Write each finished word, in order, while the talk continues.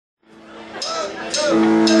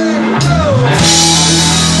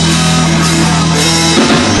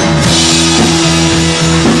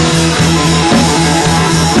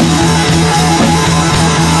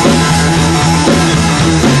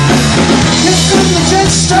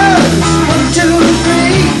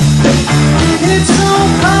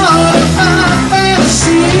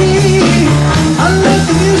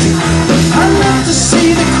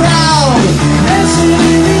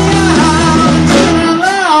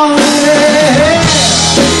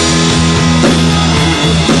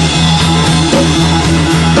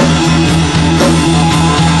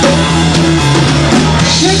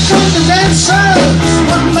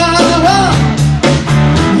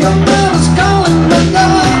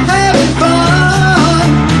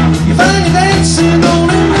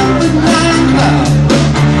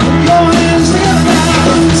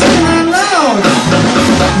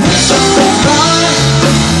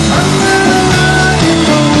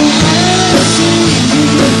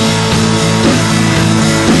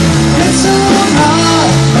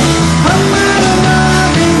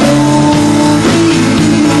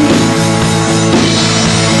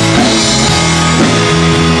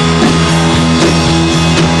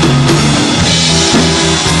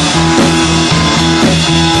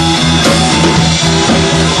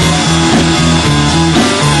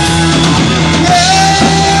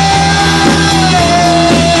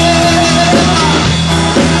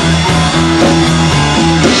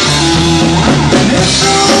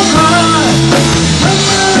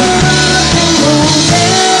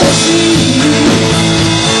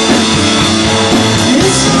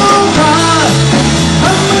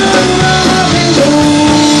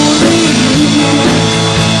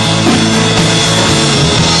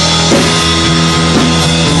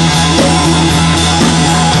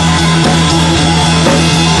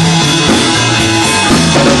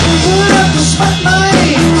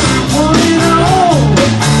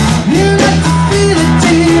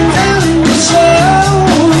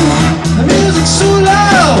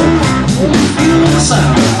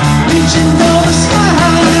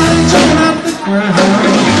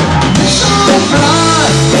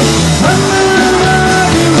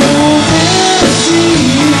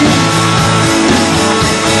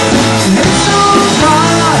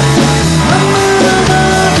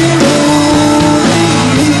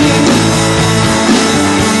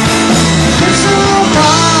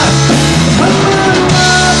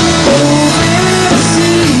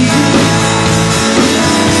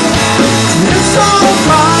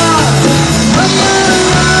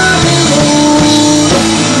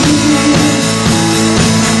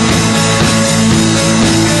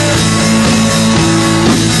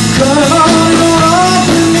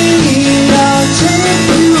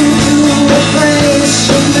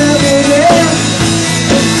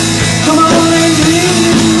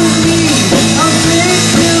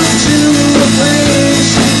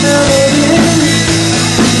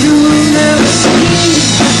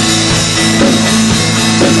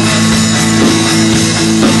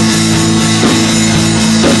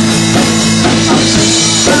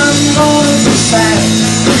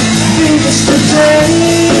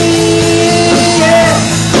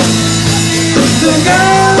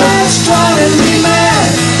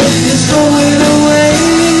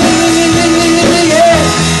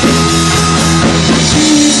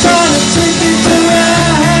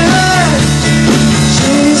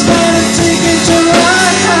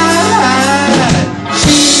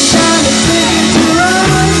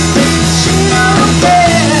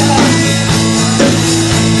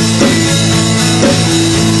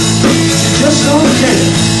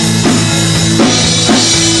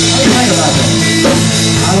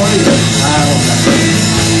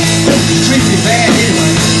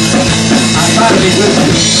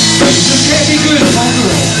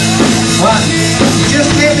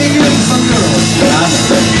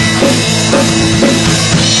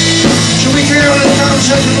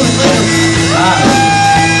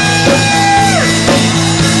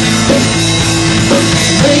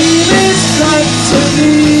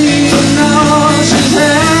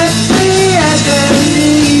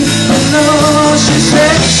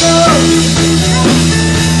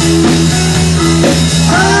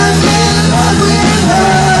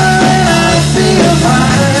feel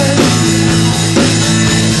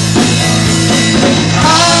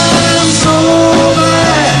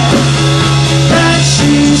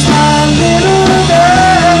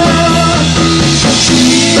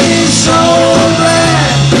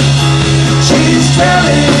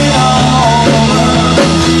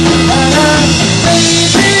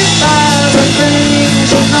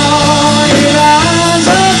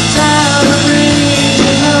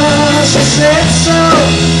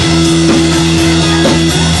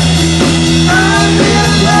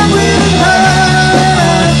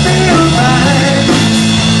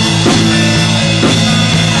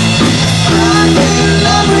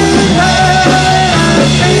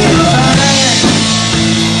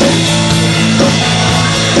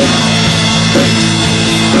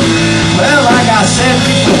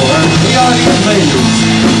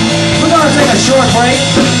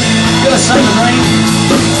us something to drink.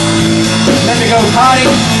 Let me go potty.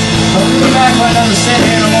 But we'll be back for another set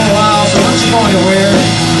here in a little while, so what you going to wear?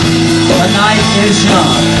 The night is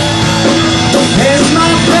young. It's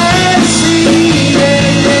my fancy, yeah,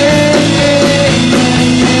 yeah, yeah,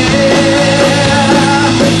 yeah.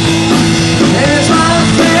 It's my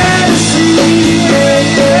fancy, yeah,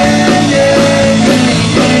 yeah, yeah, yeah.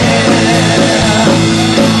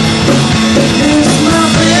 It's my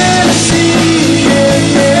fancy, yeah,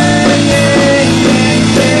 yeah, yeah,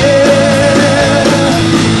 yeah.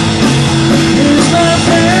 It's my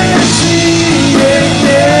fancy, yeah,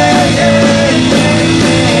 yeah, yeah,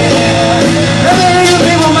 yeah. Let me hear you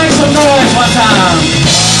people make some noise one time.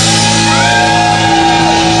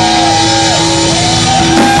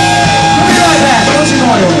 Let me like that. What's he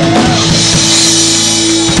going to do?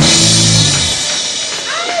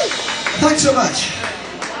 Thanks so much.